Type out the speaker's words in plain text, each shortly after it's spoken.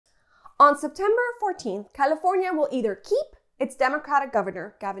On September 14th, California will either keep its Democratic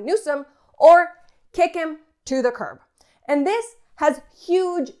governor, Gavin Newsom, or kick him to the curb. And this has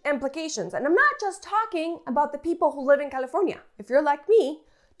huge implications. And I'm not just talking about the people who live in California. If you're like me,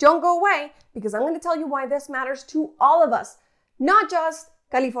 don't go away, because I'm going to tell you why this matters to all of us, not just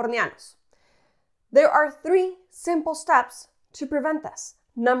Californianos. There are 3 simple steps to prevent this.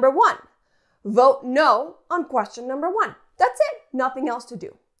 Number 1, vote no on question number 1. That's it. Nothing else to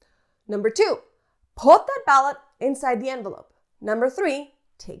do. Number 2, put that ballot inside the envelope. Number 3,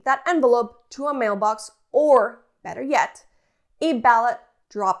 take that envelope to a mailbox or, better yet, a ballot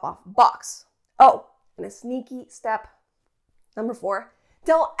drop-off box. Oh, and a sneaky step. Number 4,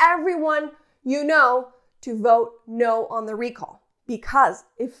 tell everyone you know to vote no on the recall. Because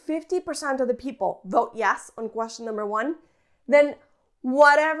if 50% of the people vote yes on question number 1, then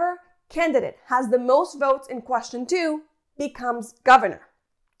whatever candidate has the most votes in question 2 becomes governor.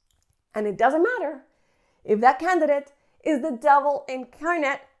 And it doesn't matter if that candidate is the devil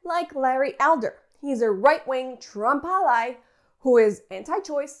incarnate like Larry Elder. He's a right-wing Trump ally who is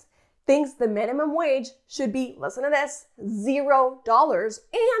anti-choice, thinks the minimum wage should be, listen to this, $0,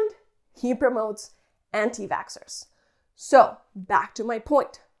 and he promotes anti-vaxxers. So, back to my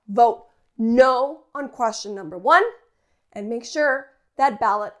point. Vote no on question number 1 and make sure that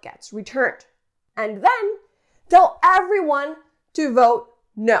ballot gets returned. And then tell everyone to vote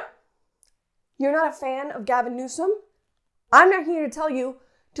no. You're not a fan of Gavin Newsom? I'm not here to tell you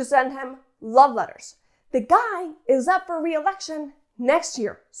to send him love letters. The guy is up for re-election next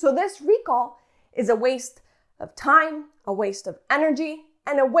year. So this recall is a waste of time, a waste of energy,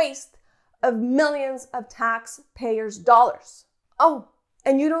 and a waste of millions of taxpayers' dollars. Oh,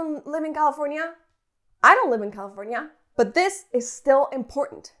 and you don't live in California? I don't live in California, but this is still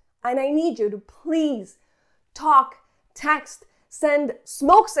important. And I need you to please talk, text, send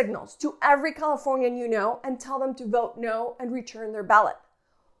smoke signals to every Californian you know and tell them to vote no and return their ballot.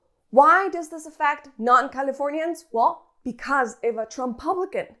 Why does this affect non-Californians? Well, because if a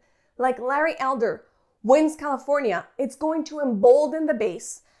Trumpublican like Larry Elder wins California, it's going to embolden the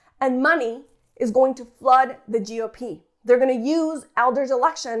base and money is going to flood the GOP. They're going to use Elder's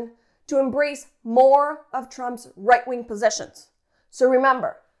election to embrace more of Trump's right-wing positions. So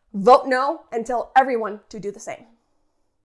remember, vote no and tell everyone to do the same.